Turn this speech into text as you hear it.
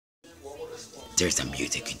There's some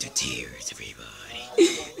music into tears, everybody.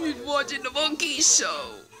 He's watching the monkey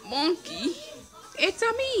show. Monkey? It's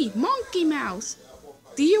a me, Monkey Mouse.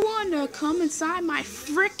 Do you want to come inside my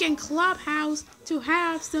frickin' clubhouse to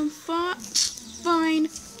have some fun? Fine,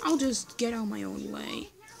 I'll just get out my own way.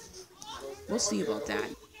 We'll see about that.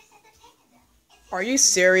 Are you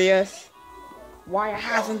serious? Why I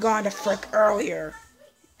haven't gone to frick earlier?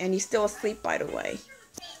 And he's still asleep, by the way.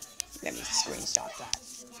 Let me screenshot that.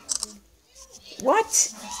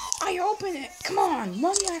 What? I opened it. Come on,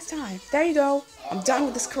 one last time. There you go. I'm done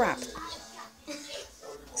with this crap.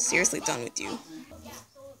 Seriously done with you.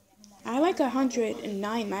 I like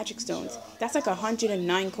 109 magic stones. That's like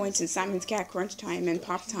 109 coins in Simon's Cat Crunch Time and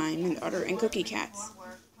Pop Time and Cookie Cats.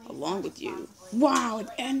 Along with you. Wow, it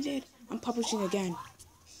ended. I'm publishing again.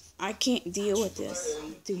 I can't deal with this.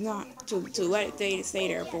 Do not to let it stay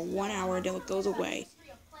there for 1 hour until it goes away.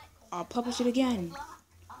 I'll publish it again.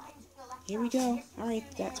 Here we go. Alright,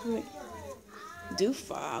 that's good.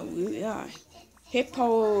 Doofa. Yeah.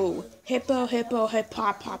 Hippo. Hippo, hippo, hippo,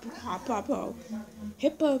 hippo,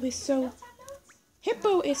 hippo.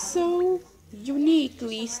 Hippo is so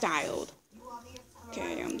uniquely styled.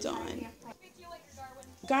 Okay, I'm done.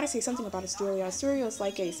 Gotta say something about Australia. Australia is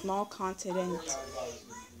like a small continent,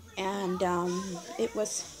 and it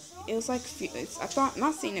was like I thought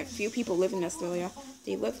not seeing a few people live in Australia.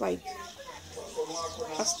 They live like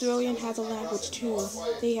Australian has a language too.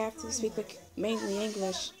 They have to speak like mainly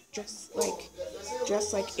English, just like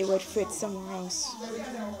it would fit somewhere else.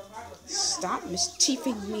 Stop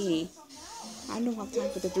mischieving me. I don't have time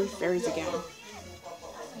for the three fairies again.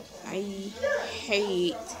 I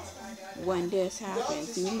hate when this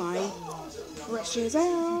happens to my precious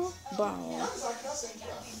ball.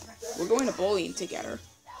 We're going to bowling together.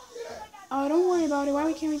 Oh, don't worry about it.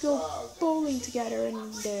 Why can't we go bowling together in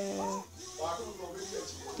the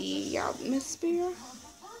atmosphere?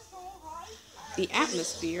 The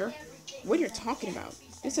atmosphere? What are you talking about?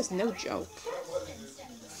 This is no joke.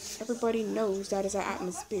 Everybody knows that is an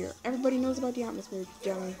atmosphere. Everybody knows about the atmosphere,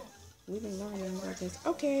 Joey. We've been learning about this.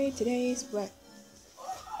 Okay, today's what?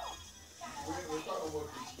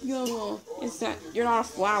 Yo, it's that you're not a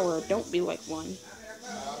flower. Don't be like one.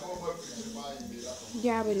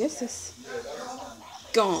 Yeah, but this is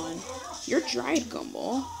gone. You're dried,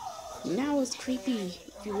 Gumball. Now it's creepy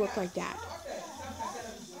if you look like that.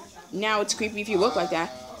 Now it's creepy if you look like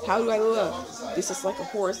that. How do I look? This is like a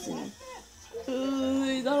horse and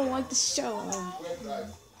I don't like the show.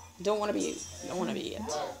 Don't want to be it.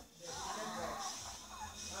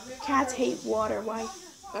 Cats hate water. Why?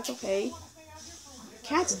 That's okay.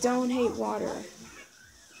 Cats don't hate water.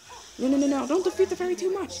 No. Don't defeat the fairy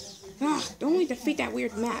too much. Don't only defeat that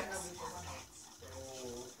weird Max.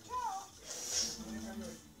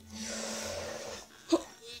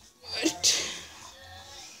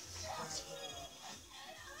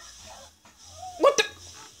 What the?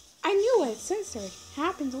 I knew it. Sensory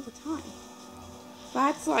happens all the time.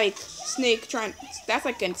 That's like that's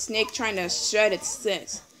like a snake trying to shed its skin.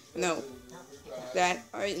 No.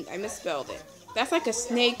 I misspelled it. That's like a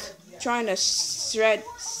snake trying to shred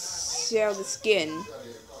the skin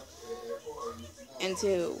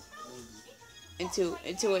into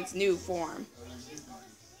its new form.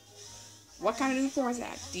 What kind of new form is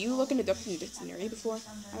that? Do you look in the dictionary before?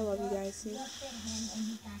 I love you guys.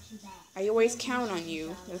 I always count on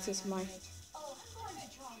you. This is I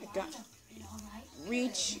got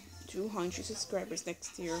reach 200 subscribers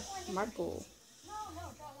next year. My goal.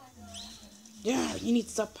 Yeah, you need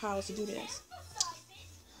sub piles to do this.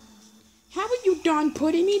 Haven't you done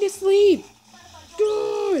putting me to sleep?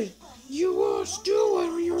 Good. You must do it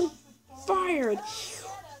or you're fired.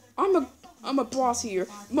 I'm a boss here.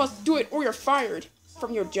 You must do it or you're fired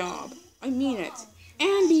from your job. I mean it.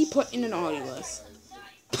 And be put in an naughty list.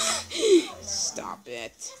 Stop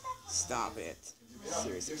it. Stop it.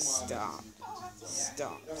 Seriously, stop.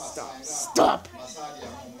 Stop.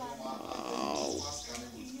 Oh.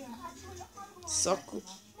 Suck.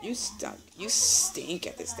 You stink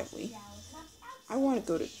at this, definitely. I want to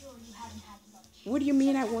go to... What do you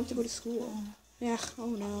mean I want to go to school? Yeah, oh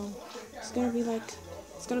no. It's gonna be like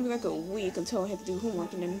a week until I have to do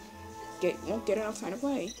homework and then won't get enough time to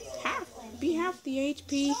play. Half the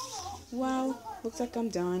HP. Well, looks like I'm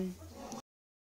done.